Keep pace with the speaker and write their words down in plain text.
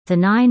The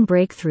 9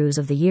 breakthroughs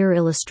of the year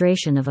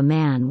illustration of a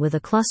man with a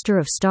cluster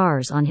of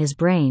stars on his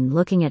brain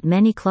looking at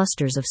many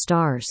clusters of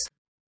stars.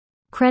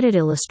 Credit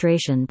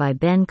illustration by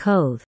Ben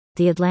Koth,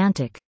 The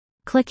Atlantic.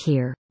 Click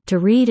here to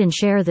read and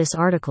share this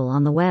article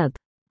on the web.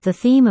 The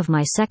theme of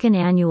my second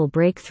annual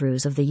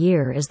Breakthroughs of the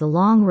Year is the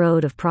long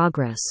road of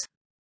progress.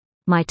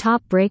 My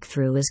top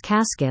breakthrough is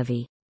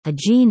Casgevy, a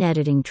gene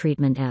editing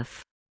treatment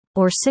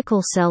for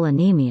sickle cell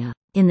anemia.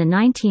 In the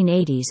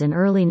 1980s and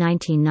early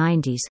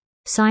 1990s,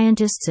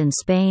 scientists in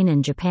Spain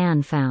and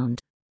Japan found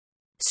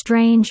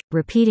strange,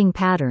 repeating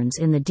patterns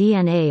in the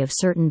DNA of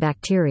certain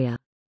bacteria.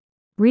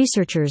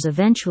 Researchers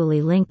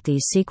eventually linked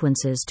these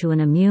sequences to an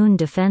immune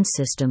defense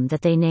system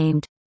that they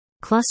named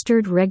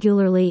Clustered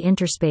Regularly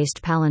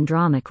Interspaced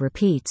Palindromic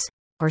Repeats,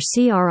 or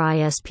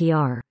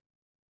CRISPR.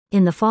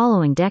 In the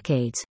following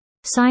decades,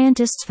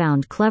 scientists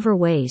found clever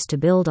ways to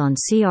build on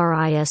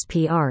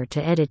CRISPR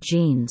to edit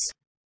genes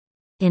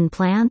in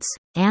plants,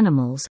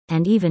 animals,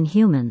 and even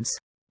humans.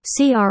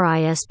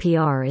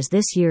 CRISPR is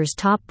this year's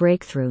top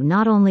breakthrough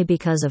not only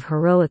because of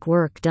heroic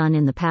work done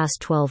in the past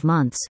 12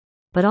 months,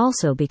 but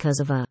also because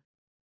of a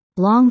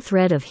long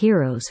thread of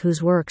heroes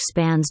whose work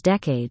spans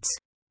decades.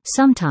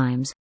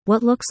 Sometimes,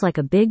 what looks like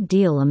a big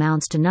deal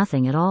amounts to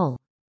nothing at all.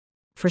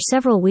 For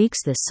several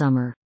weeks this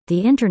summer,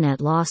 the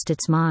internet lost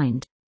its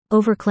mind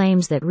over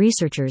claims that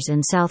researchers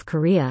in South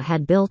Korea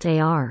had built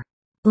a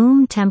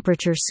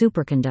temperature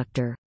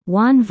superconductor.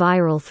 One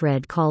viral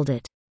thread called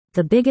it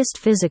the biggest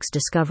physics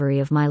discovery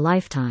of my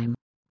lifetime.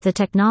 The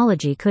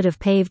technology could have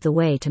paved the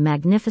way to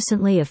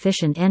magnificently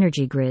efficient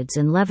energy grids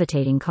and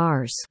levitating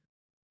cars.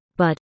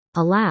 But,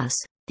 alas,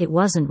 it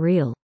wasn't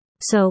real.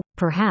 So,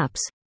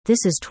 perhaps,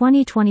 this is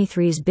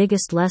 2023's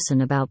biggest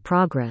lesson about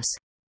progress.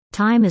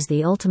 Time is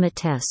the ultimate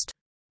test.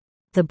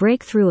 The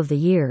breakthrough of the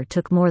year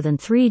took more than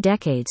 3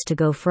 decades to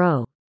go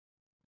from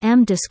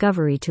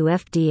discovery to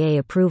FDA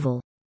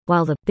approval,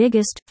 while the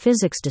biggest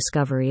physics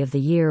discovery of the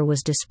year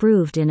was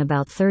disproved in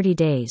about 30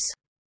 days.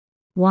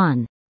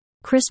 1.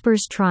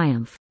 CRISPR's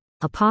triumph,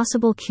 a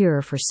possible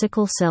cure for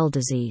sickle cell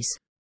disease.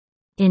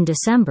 In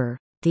December,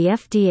 the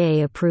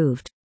FDA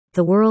approved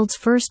the world's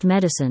first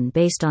medicine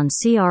based on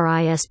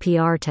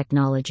CRISPR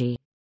technology.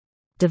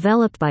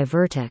 Developed by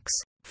Vertex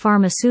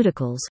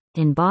Pharmaceuticals,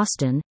 in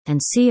Boston, and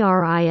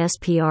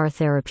CRISPR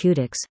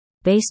Therapeutics,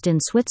 based in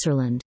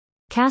Switzerland,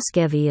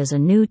 Casgevy is a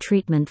new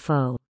treatment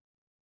for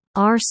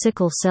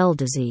sickle cell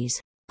disease,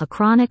 a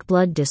chronic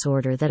blood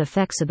disorder that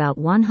affects about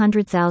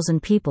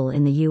 100,000 people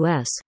in the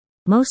U.S.,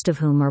 most of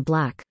whom are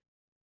Black.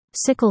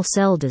 Sickle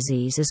cell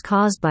disease is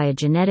caused by a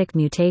genetic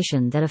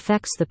mutation that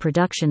affects the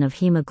production of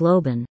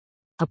hemoglobin,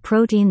 a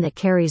protein that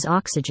carries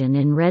oxygen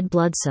in red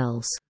blood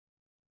cells.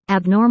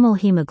 Abnormal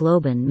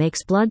hemoglobin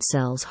makes blood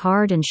cells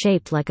hard and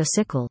shaped like a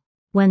sickle.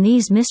 When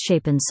these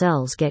misshapen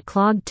cells get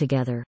clogged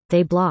together,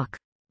 they block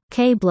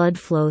blood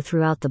flow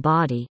throughout the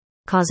body,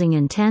 causing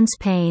intense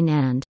pain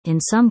and, in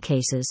some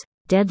cases,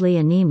 deadly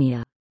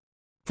anemia.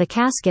 The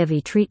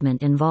Casgevy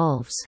treatment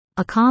involves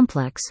a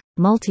complex,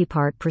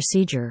 multi-part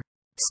procedure.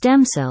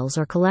 Stem cells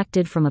are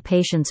collected from a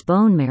patient's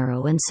bone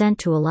marrow and sent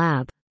to a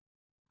lab.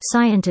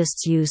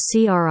 Scientists use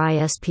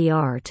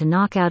CRISPR to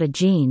knock out a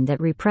gene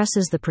that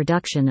represses the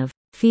production of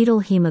fetal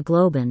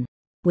hemoglobin,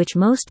 which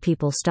most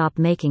people stop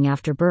making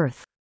after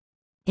birth.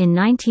 In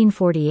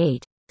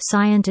 1948,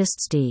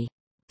 scientists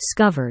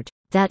discovered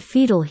that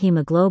fetal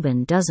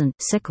hemoglobin doesn't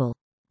sickle.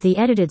 The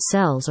edited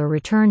cells are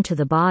returned to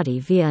the body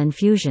via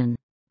infusion.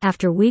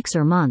 After weeks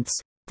or months,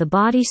 the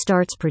body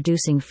starts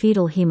producing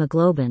fetal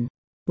hemoglobin,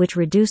 which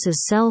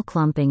reduces cell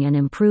clumping and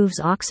improves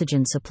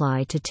oxygen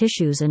supply to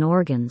tissues and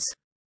organs.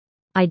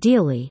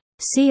 Ideally,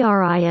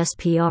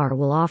 CRISPR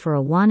will offer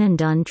a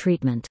one-and-done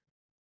treatment.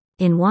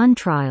 In one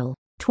trial,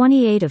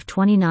 28 of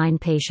 29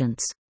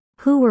 patients,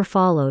 who were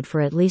followed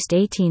for at least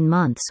 18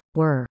 months,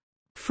 were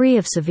free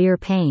of severe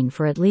pain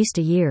for at least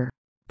a year.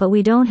 But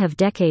we don't have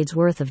decades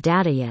worth of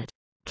data yet.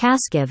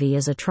 Casgevy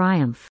is a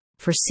triumph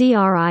for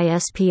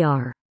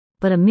CRISPR,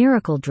 but a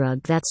miracle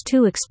drug that's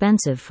too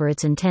expensive for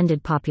its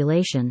intended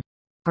population,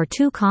 or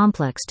too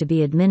complex to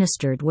be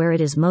administered where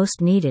it is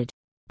most needed,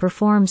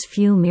 performs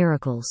few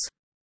miracles.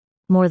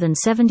 More than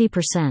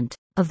 70%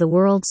 of the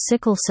world's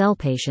sickle cell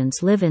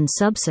patients live in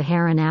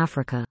sub-Saharan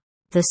Africa.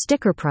 The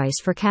sticker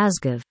price for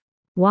Casgevy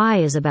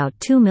is about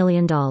 $2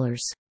 million,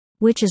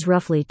 which is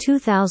roughly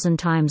 2,000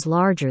 times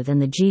larger than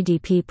the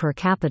GDP per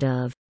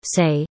capita of,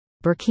 say,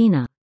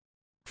 Burkina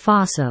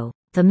Faso.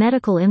 The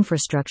medical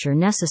infrastructure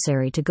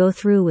necessary to go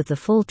through with the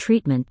full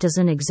treatment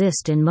doesn't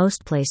exist in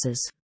most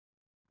places.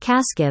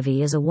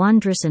 Casgevy is a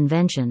wondrous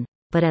invention,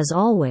 but as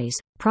always,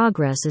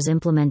 progress is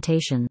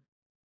implementation.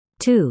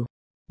 2.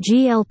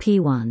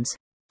 GLP-1s,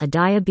 a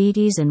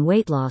diabetes and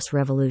weight loss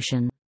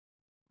revolution.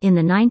 In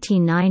the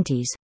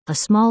 1990s, a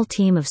small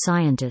team of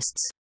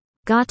scientists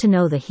got to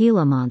know the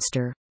Gila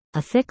monster,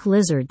 a thick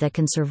lizard that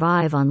can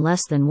survive on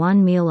less than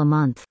one meal a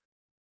month.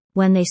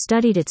 When they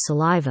studied its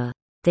saliva,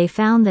 they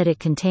found that it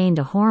contained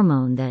a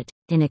hormone that,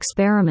 in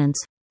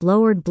experiments,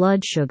 lowered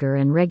blood sugar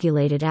and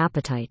regulated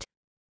appetite.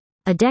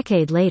 A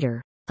decade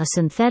later, a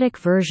synthetic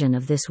version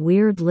of this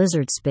weird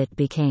lizard spit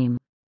became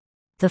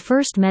the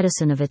first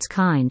medicine of its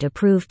kind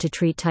approved to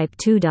treat type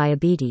 2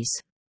 diabetes.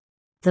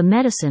 The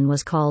medicine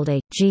was called a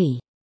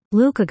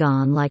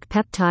glucagon-like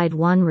peptide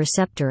 1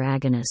 receptor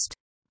agonist.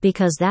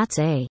 Because that's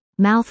a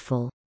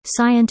mouthful,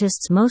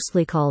 scientists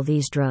mostly call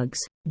these drugs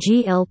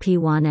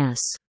GLP-1s.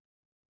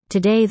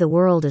 Today the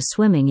world is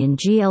swimming in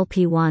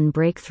GLP-1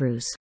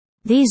 breakthroughs.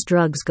 These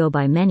drugs go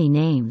by many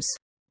names.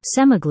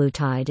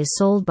 Semaglutide is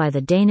sold by the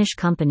Danish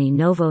company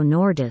Novo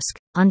Nordisk,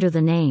 under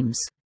the names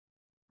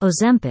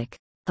Ozempic,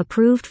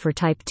 approved for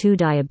type 2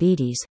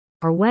 diabetes,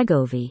 or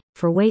Wegovy,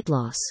 for weight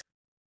loss.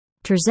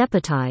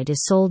 Tirzepatide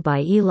is sold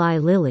by Eli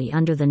Lilly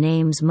under the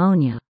names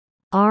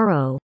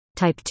Mounjaro,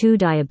 type 2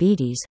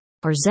 diabetes,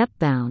 or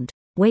Zepbound,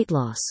 weight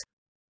loss.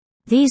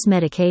 These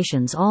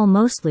medications all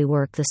mostly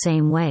work the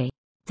same way.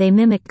 They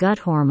mimic gut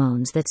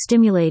hormones that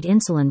stimulate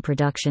insulin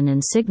production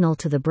and signal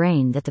to the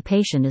brain that the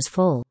patient is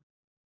full.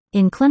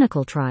 In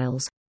clinical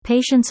trials,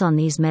 patients on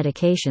these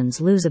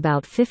medications lose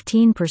about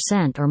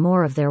 15% or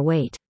more of their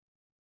weight.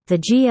 The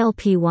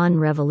GLP-1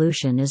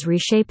 revolution is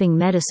reshaping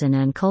medicine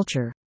and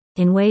culture,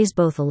 in ways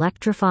both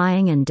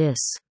electrifying and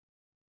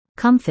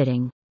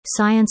discomfiting,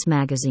 Science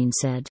magazine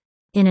said.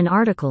 In an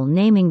article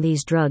naming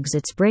these drugs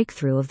its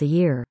breakthrough of the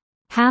year.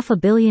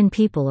 500 million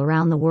people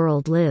around the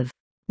world live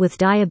with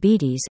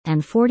diabetes,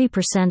 and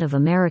 40% of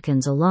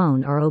Americans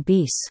alone are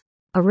obese.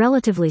 A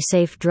relatively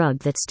safe drug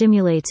that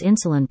stimulates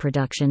insulin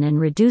production and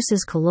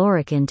reduces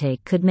caloric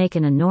intake could make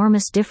an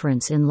enormous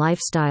difference in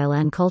lifestyle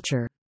and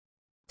culture.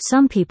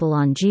 Some people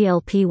on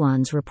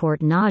GLP-1s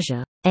report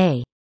nausea,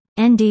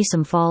 and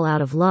some fall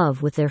out of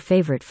love with their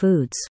favorite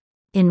foods.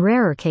 In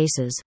rarer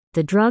cases,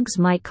 the drugs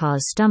might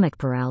cause stomach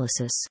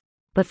paralysis.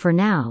 But for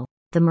now,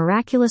 the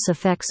miraculous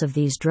effects of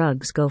these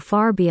drugs go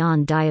far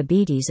beyond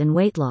diabetes and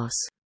weight loss.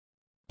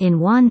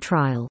 In one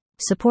trial,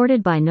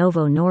 supported by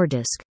Novo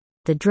Nordisk,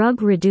 the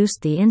drug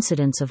reduced the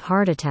incidence of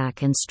heart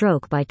attack and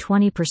stroke by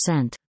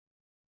 20%.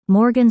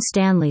 Morgan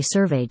Stanley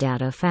survey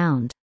data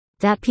found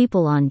that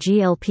people on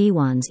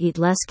GLP-1s eat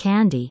less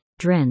candy,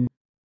 drink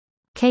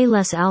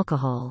less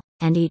alcohol,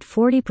 and eat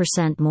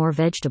 40% more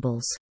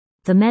vegetables.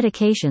 The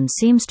medication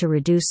seems to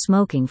reduce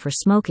smoking for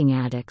smoking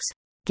addicts,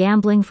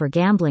 gambling for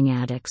gambling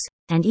addicts,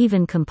 and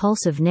even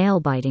compulsive nail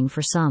biting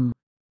for some.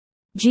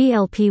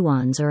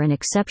 GLP-1s are an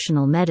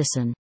exceptional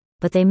medicine,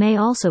 but they may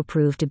also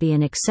prove to be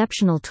an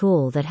exceptional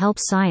tool that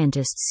helps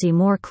scientists see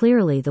more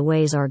clearly the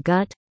ways our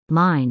gut,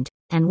 mind,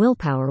 and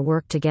willpower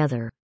work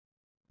together.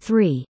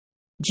 3.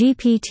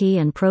 GPT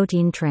and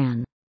protein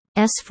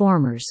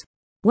transformers.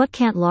 What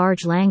can't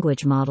large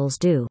language models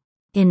do?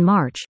 In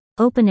March,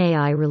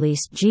 OpenAI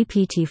released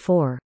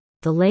GPT-4,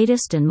 the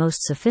latest and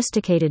most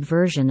sophisticated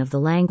version of the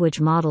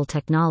language model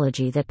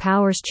technology that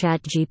powers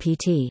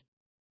ChatGPT.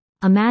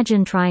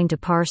 Imagine trying to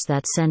parse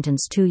that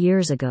sentence 2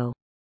 years ago.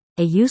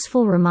 A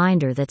useful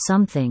reminder that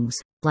some things,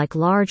 like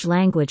large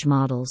language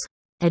models,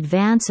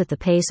 advance at the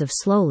pace of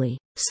slowly,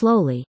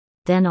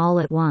 then all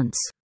at once.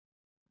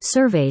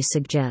 Surveys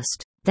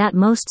suggest that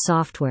most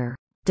software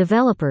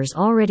developers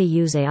already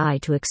use AI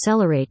to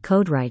accelerate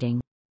code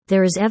writing.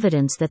 There is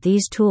evidence that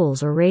these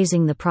tools are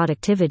raising the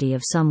productivity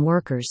of some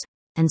workers,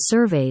 and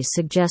surveys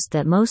suggest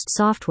that most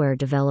software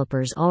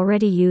developers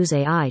already use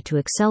AI to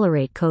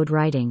accelerate code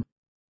writing.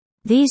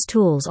 These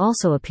tools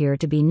also appear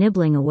to be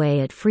nibbling away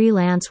at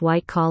freelance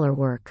white-collar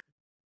work.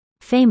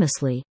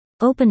 Famously,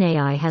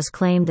 OpenAI has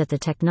claimed that the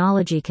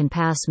technology can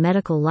pass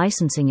medical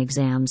licensing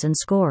exams and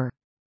score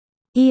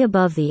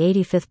above the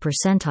 85th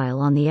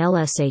percentile on the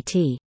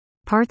LSAT,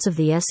 parts of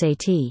the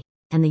SAT,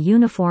 and the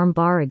Uniform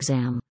Bar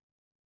Exam.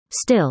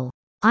 Still,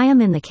 I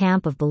am in the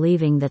camp of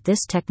believing that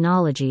this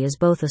technology is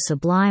both a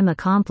sublime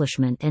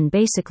accomplishment and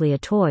basically a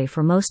toy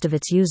for most of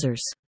its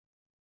users.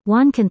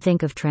 One can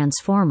think of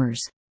transformers,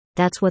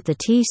 that's what the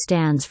T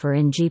stands for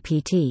in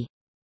GPT,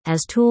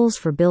 as tools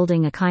for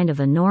building a kind of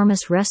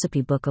enormous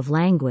recipe book of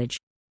language,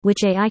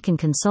 which AI can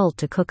consult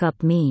to cook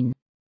up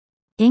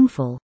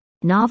meaningful,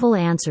 novel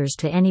answers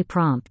to any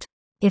prompt.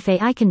 If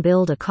AI can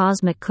build a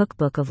cosmic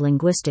cookbook of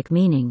linguistic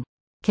meaning,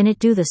 can it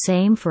do the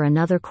same for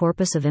another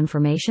corpus of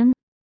information?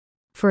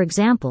 For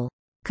example,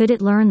 could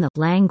it learn the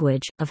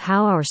language of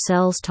how our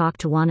cells talk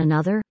to one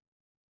another?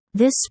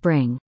 This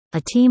spring,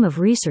 a team of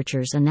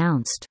researchers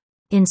announced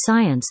in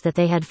Science that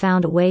they had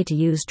found a way to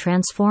use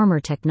transformer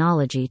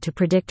technology to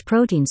predict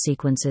protein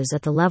sequences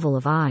at the level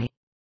of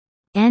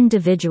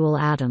individual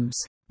atoms.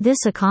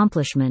 This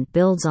accomplishment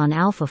builds on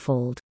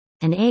AlphaFold,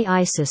 an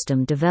AI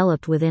system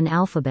developed within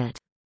Alphabet.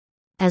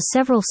 As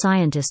several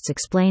scientists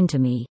explained to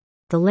me,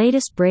 the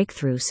latest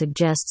breakthrough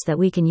suggests that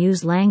we can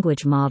use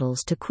language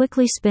models to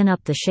quickly spin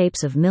up the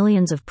shapes of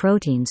millions of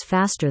proteins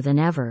faster than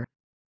ever.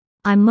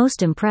 I'm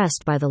most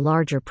impressed by the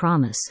larger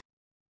promise.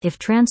 If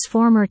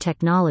transformer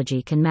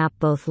technology can map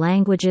both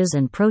languages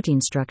and protein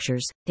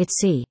structures, it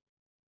seems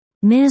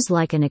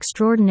like an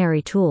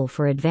extraordinary tool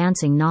for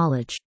advancing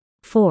knowledge.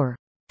 4.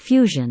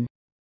 Fusion.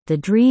 The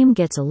dream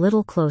gets a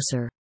little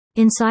closer.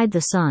 Inside the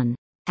sun,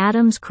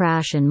 atoms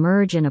crash and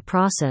merge in a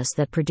process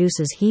that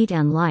produces heat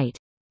and light,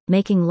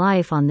 making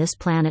life on this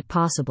planet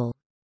possible.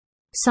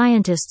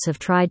 Scientists have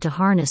tried to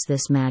harness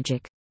this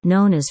magic,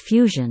 known as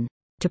fusion,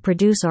 to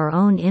produce our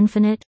own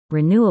infinite,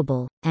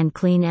 renewable, and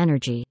clean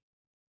energy.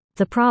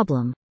 The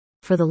problem?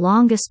 For the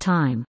longest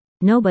time,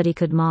 nobody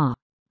could make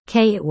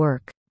it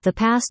work. The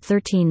past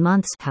 13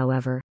 months,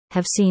 however,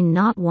 have seen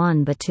not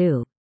one but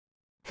two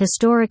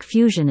historic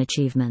fusion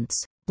achievements.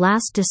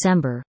 Last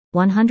December,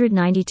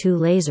 192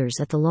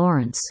 lasers at the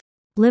Lawrence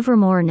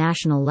Livermore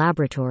National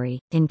Laboratory,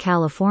 in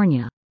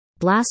California,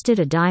 blasted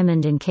a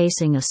diamond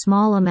encasing a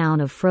small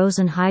amount of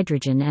frozen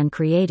hydrogen and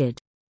created,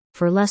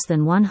 for less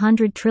than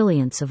 100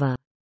 trillionths of a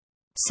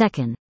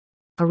second,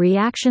 a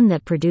reaction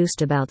that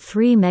produced about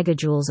 3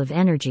 megajoules of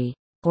energy,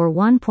 or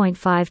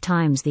 1.5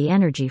 times the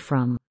energy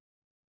from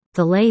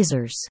the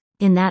lasers.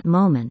 In that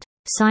moment,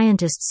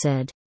 scientists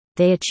said,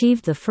 they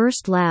achieved the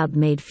first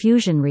lab-made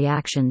fusion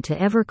reaction to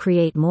ever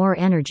create more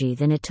energy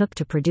than it took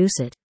to produce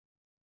it.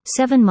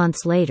 7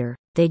 months later,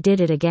 they did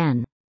it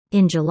again.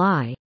 In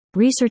July,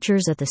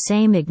 researchers at the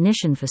same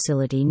ignition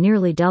facility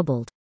nearly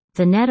doubled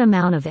the net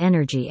amount of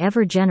energy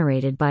ever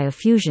generated by a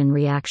fusion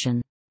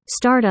reaction.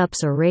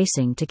 Startups are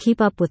racing to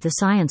keep up with the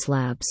science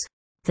labs.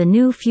 The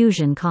new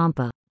fusion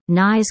Compa,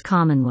 NICE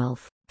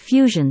Commonwealth,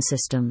 Fusion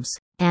Systems,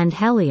 and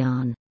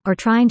Helion are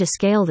trying to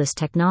scale this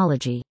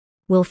technology.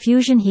 Will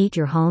fusion heat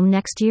your home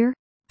next year?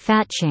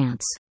 Fat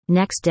chance.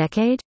 Next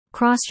decade?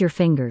 Cross your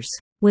fingers.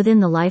 Within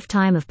the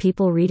lifetime of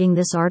people reading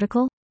this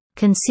article?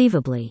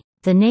 Conceivably.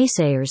 The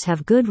naysayers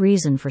have good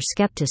reason for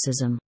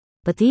skepticism,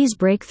 but these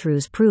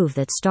breakthroughs prove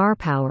that star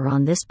power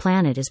on this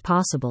planet is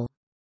possible.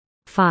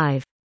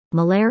 5.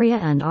 Malaria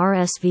and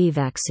RSV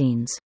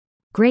vaccines.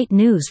 Great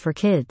news for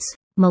kids.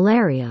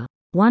 Malaria,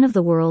 one of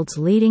the world's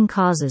leading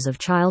causes of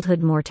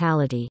childhood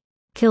mortality,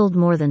 killed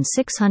more than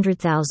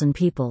 600,000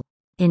 people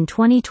in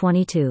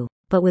 2022,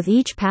 but with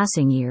each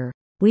passing year,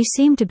 we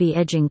seem to be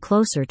edging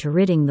closer to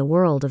ridding the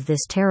world of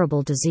this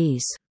terrible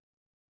disease.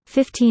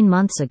 15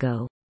 months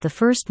ago, the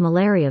first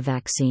malaria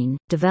vaccine,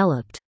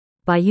 developed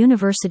by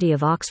University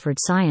of Oxford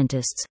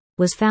scientists,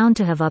 was found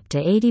to have up to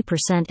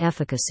 80%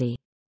 efficacy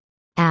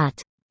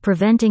at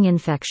preventing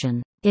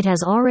infection. It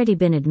has already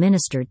been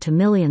administered to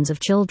millions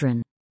of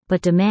children,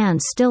 but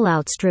demand still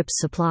outstrips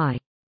supply.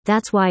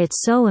 That's why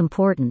it's so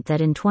important that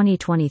in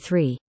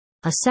 2023,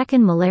 a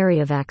second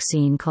malaria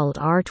vaccine called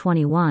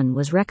R21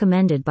 was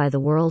recommended by the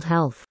World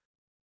Health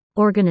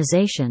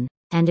Organization,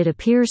 and it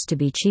appears to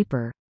be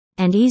cheaper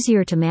and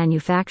easier to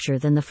manufacture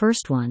than the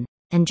first one,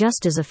 and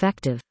just as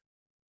effective.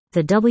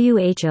 The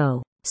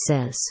WHO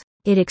says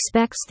it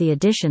expects the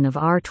addition of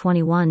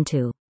R21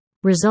 to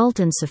result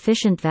in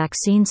sufficient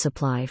vaccine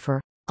supply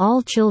for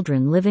all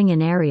children living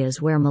in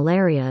areas where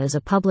malaria is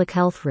a public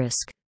health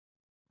risk.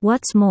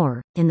 What's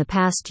more, in the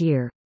past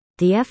year,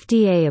 the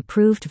FDA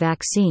approved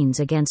vaccines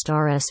against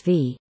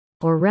RSV,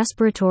 or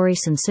respiratory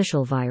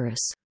syncytial virus.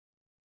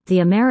 The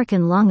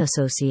American Lung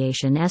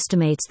Association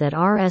estimates that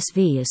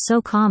RSV is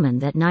so common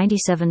that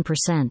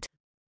 97%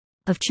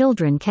 of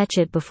children catch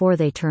it before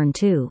they turn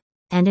 2,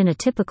 and in a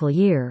typical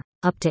year,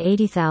 up to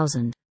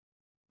 80,000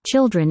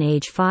 children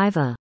age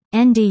 5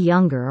 and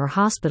younger are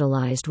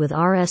hospitalized with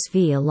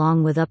RSV,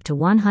 along with up to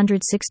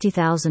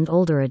 160,000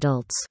 older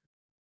adults.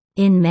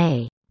 In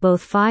May,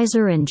 both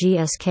Pfizer and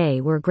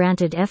GSK were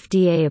granted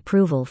FDA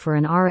approval for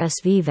an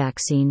RSV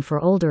vaccine for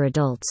older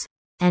adults,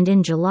 and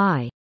in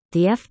July,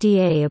 the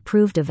FDA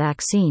approved a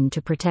vaccine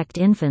to protect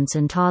infants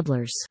and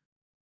toddlers.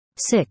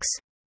 6.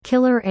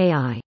 Killer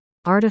AI.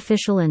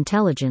 Artificial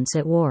intelligence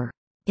at war.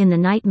 In the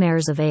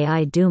nightmares of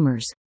AI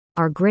doomers,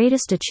 our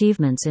greatest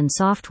achievements in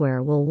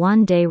software will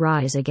one day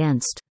rise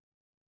against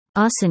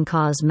us and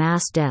cause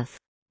mass death.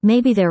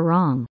 Maybe they're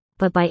wrong,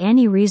 but by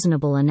any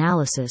reasonable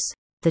analysis,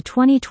 the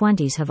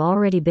 2020s have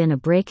already been a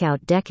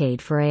breakout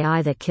decade for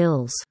AI that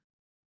kills.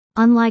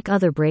 Unlike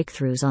other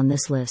breakthroughs on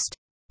this list,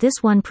 this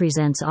one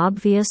presents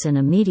obvious and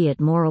immediate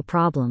moral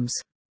problems.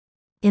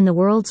 In the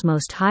world's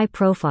most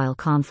high-profile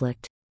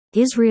conflict,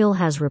 Israel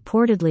has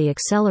reportedly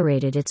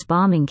accelerated its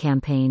bombing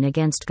campaign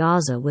against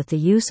Gaza with the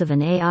use of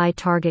an AI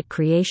target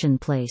creation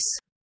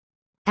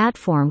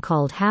platform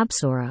called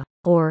Habsora,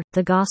 or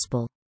the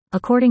Gospel,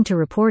 according to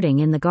reporting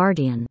in The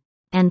Guardian.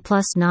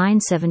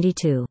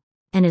 N+972.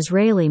 An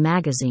Israeli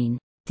magazine,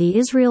 the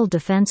Israel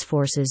Defense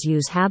Forces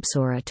use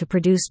Habsora to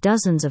produce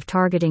dozens of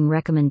targeting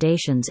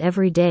recommendations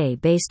every day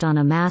based on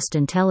amassed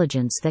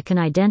intelligence that can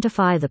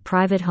identify the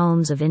private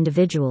homes of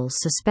individuals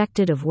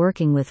suspected of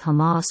working with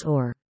Hamas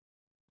or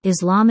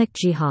Islamic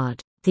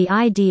Jihad. The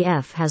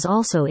IDF has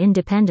also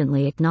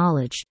independently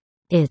acknowledged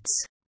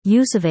its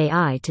use of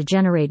AI to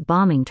generate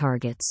bombing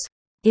targets.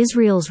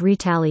 Israel's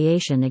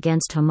retaliation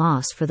against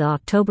Hamas for the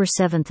October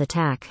 7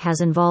 attack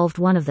has involved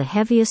one of the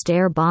heaviest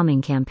air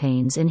bombing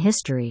campaigns in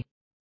history.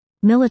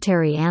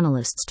 Military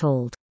analysts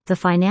told the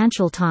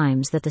Financial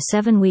Times that the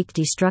 7-week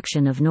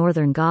destruction of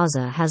northern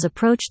Gaza has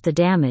approached the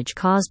damage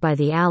caused by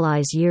the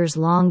Allies'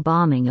 years-long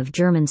bombing of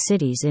German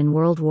cities in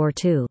World War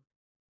II.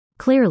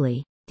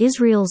 Clearly,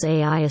 Israel's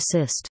AI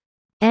assist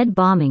ed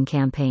bombing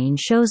campaign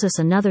shows us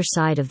another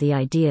side of the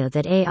idea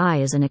that AI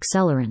is an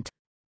accelerant.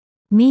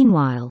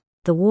 Meanwhile,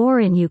 The war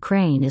in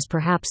Ukraine is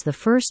perhaps the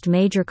first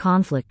major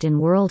conflict in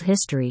world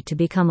history to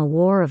become a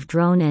war of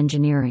drone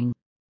engineering.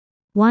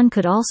 One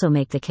could also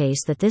make the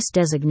case that this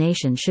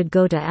designation should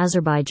go to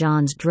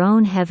Azerbaijan's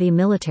drone-heavy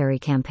military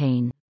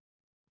campaign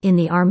in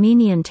the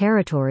Armenian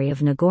territory of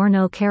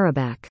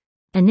Nagorno-Karabakh.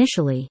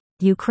 Initially,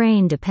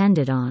 Ukraine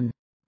depended on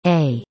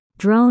a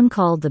drone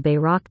called the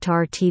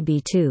Bayraktar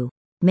TB2,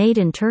 made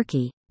in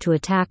Turkey, to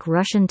attack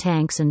Russian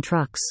tanks and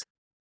trucks.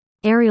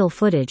 Aerial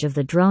footage of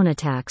the drone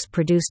attacks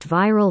produced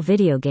viral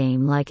video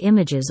game-like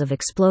images of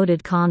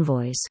exploded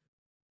convoys.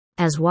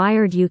 As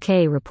Wired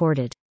UK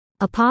reported,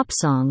 a pop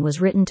song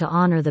was written to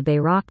honor the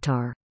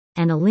Bayraktar,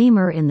 and a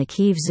lemur in the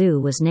Kyiv Zoo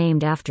was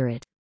named after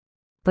it.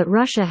 But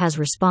Russia has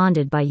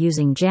responded by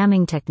using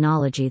jamming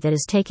technology that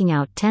is taking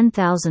out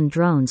 10,000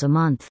 drones a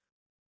month.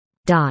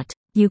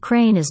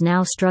 Ukraine is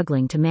now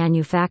struggling to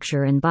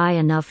manufacture and buy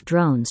enough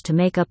drones to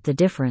make up the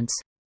difference,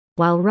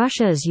 while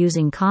Russia is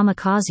using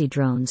kamikaze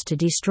drones to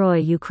destroy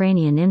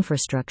Ukrainian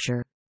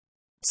infrastructure.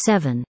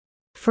 7.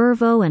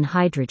 Fervo and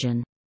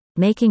hydrogen.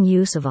 Making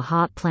use of a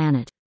hot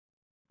planet.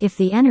 If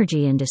the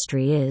energy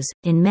industry is,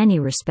 in many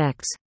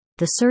respects,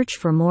 the search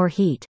for more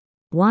heat,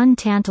 one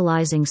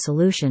tantalizing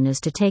solution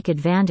is to take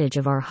advantage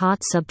of our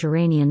hot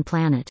subterranean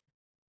planet.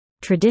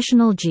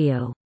 Traditional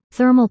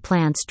geothermal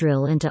plants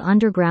drill into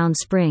underground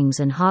springs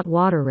and hot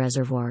water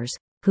reservoirs,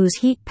 whose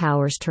heat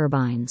powers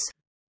turbines.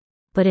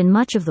 But in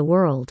much of the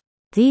world,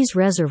 these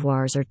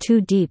reservoirs are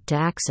too deep to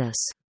access.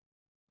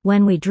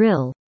 When we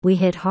drill, we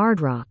hit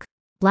hard rock.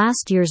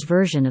 Last year's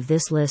version of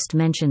this list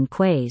mentioned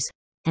Quaise,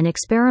 an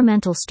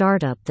experimental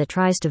startup that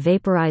tries to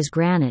vaporize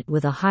granite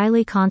with a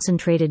highly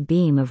concentrated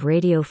beam of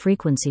radio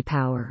frequency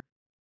power.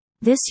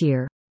 This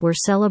year, we're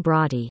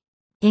celebrating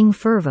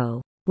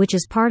Fervo, which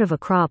is part of a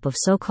crop of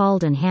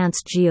so-called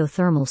enhanced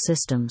geothermal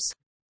systems.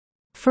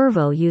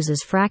 Fervo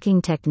uses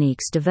fracking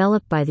techniques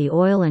developed by the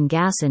oil and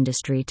gas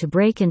industry to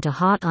break into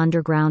hot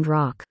underground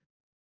rock.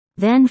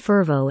 Then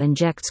Fervo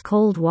injects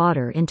cold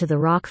water into the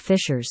rock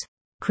fissures,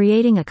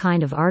 creating a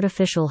kind of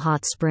artificial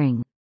hot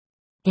spring.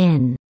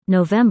 In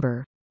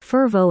November,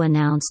 Fervo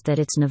announced that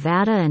its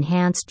Nevada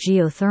Enhanced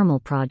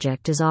Geothermal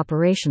project is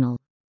operational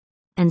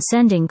and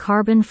sending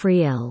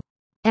carbon-free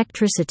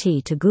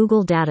electricity to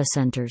Google data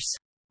centers.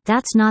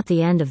 That's not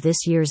the end of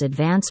this year's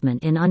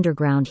advancement in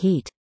underground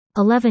heat.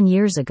 11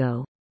 years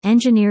ago,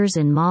 engineers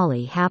in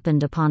Mali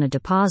happened upon a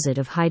deposit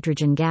of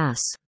hydrogen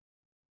gas.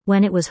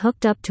 When it was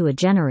hooked up to a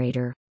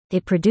generator,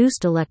 it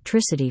produced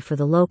electricity for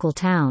the local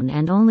town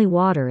and only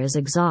water as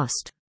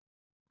exhaust.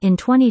 In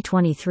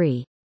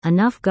 2023,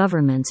 enough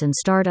governments and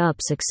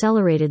startups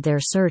accelerated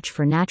their search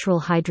for natural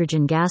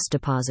hydrogen gas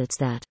deposits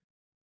that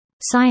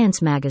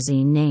Science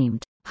magazine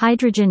named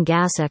hydrogen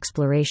gas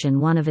exploration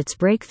one of its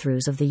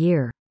breakthroughs of the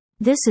year.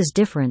 This is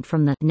different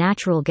from the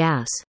natural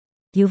gas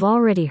you've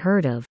already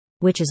heard of,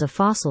 which is a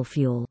fossil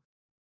fuel.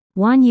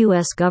 One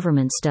U.S.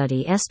 government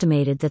study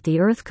estimated that the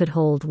Earth could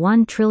hold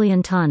 1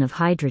 trillion ton of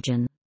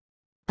hydrogen,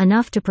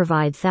 enough to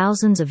provide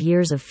thousands of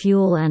years of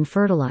fuel and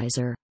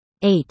fertilizer.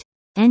 8.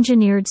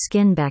 Engineered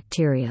skin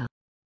bacteria.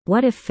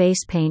 What if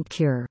face paint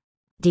cure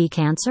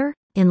cancer?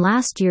 In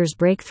last year's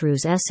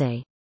Breakthroughs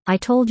essay, I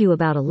told you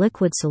about a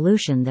liquid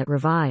solution that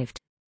revived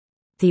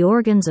the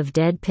organs of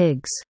dead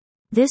pigs.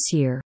 This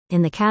year,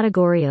 in the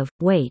category of,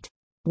 wait,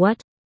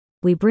 what?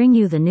 We bring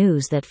you the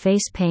news that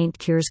face paint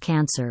cures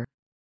cancer.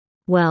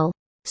 Well,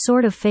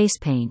 sort of face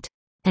paint.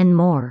 And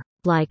more,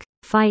 like,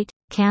 fight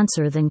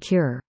cancer than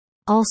cure.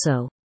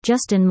 Also,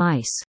 just in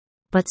mice.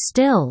 But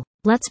still,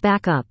 let's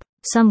back up.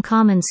 Some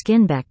common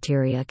skin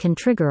bacteria can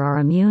trigger our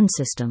immune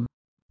system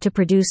to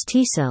produce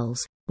T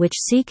cells, which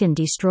seek and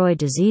destroy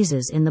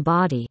diseases in the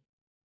body.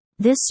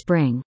 This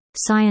spring,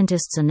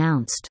 scientists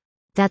announced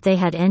that they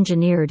had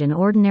engineered an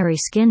ordinary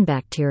skin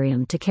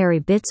bacterium to carry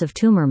bits of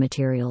tumor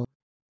material.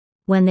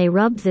 When they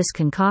rubbed this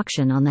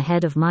concoction on the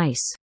head of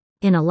mice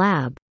in a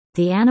lab,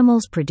 the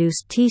animals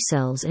produced T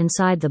cells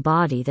inside the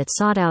body that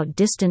sought out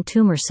distant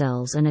tumor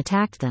cells and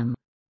attacked them.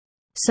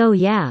 So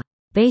yeah,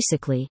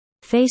 basically,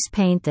 face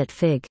paint that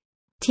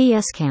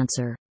TS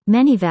cancer.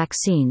 Many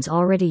vaccines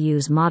already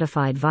use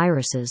modified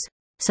viruses,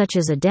 such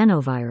as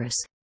adenovirus,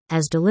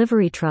 as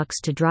delivery trucks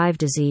to drive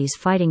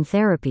disease-fighting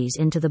therapies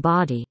into the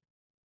body.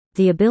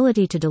 The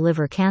ability to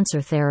deliver cancer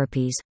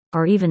therapies,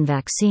 or even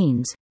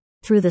vaccines,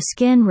 through the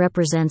skin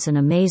represents an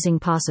amazing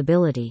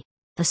possibility,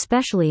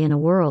 especially in a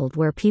world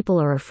where people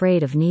are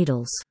afraid of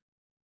needles.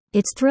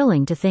 It's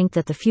thrilling to think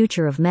that the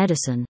future of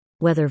medicine,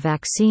 whether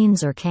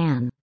vaccines or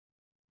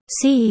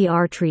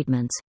CER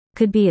treatments,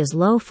 could be as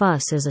low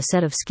fuss as a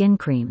set of skin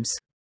creams.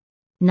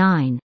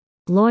 9.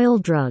 Loyal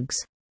drugs.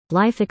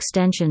 Life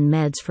extension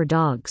meds for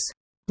dogs.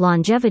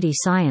 Longevity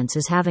science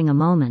is having a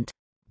moment.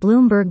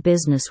 Bloomberg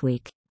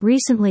Businessweek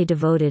recently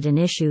devoted an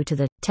issue to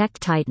the tech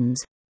titans,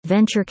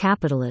 venture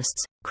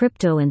capitalists,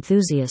 crypto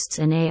enthusiasts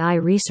and AI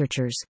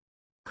researchers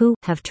who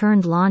have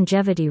turned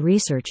longevity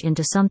research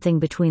into something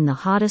between the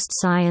hottest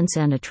science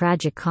and a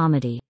tragic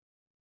comedy.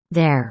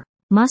 There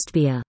must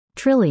be a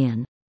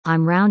trillion,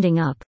 I'm rounding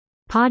up,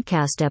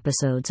 podcast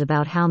episodes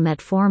about how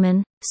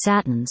metformin,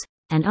 statins,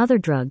 and other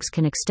drugs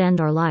can extend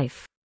our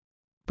life.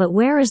 But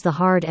where is the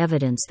hard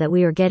evidence that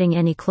we are getting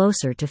any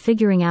closer to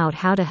figuring out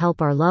how to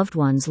help our loved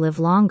ones live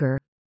longer?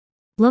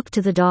 Look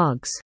to the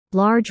dogs.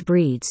 Large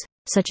breeds,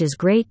 such as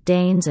Great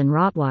Danes and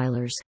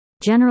Rottweilers,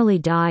 generally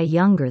die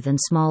younger than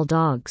small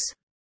dogs.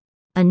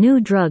 A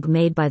new drug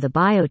made by the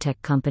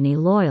biotech company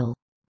Loyal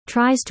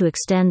tries to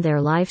extend their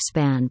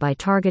lifespan by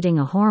targeting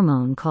a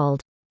hormone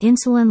called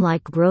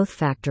insulin-like growth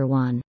factor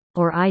 1,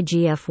 or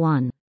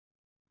IGF-1.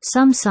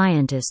 Some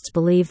scientists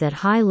believe that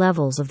high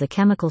levels of the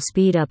chemical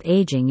speed up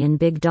aging in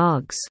big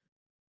dogs.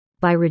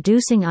 By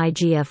reducing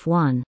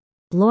IGF-1,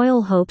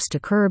 Loyal hopes to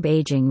curb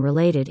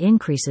aging-related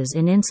increases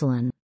in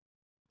insulin.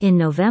 In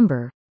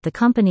November, the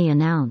company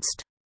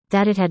announced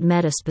that it had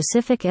met a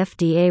specific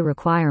FDA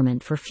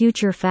requirement for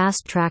future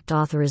fast-tracked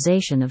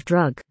authorization of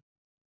drugs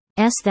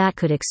that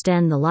could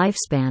extend the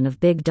lifespan of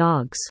big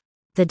dogs.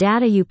 The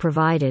data you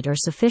provided are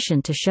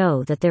sufficient to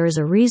show that there is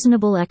a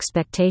reasonable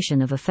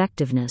expectation of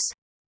effectiveness,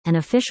 an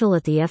official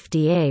at the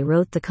FDA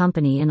wrote the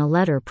company in a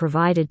letter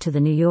provided to the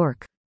New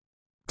York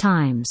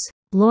Times.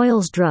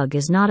 Loyal's drug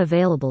is not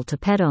available to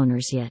pet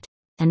owners yet,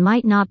 and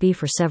might not be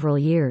for several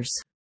years.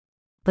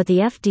 But the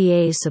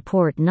FDA's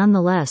support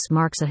nonetheless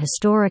marks a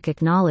historic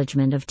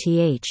acknowledgement of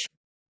TH's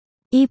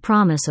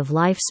promise of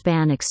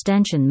lifespan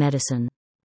extension medicine.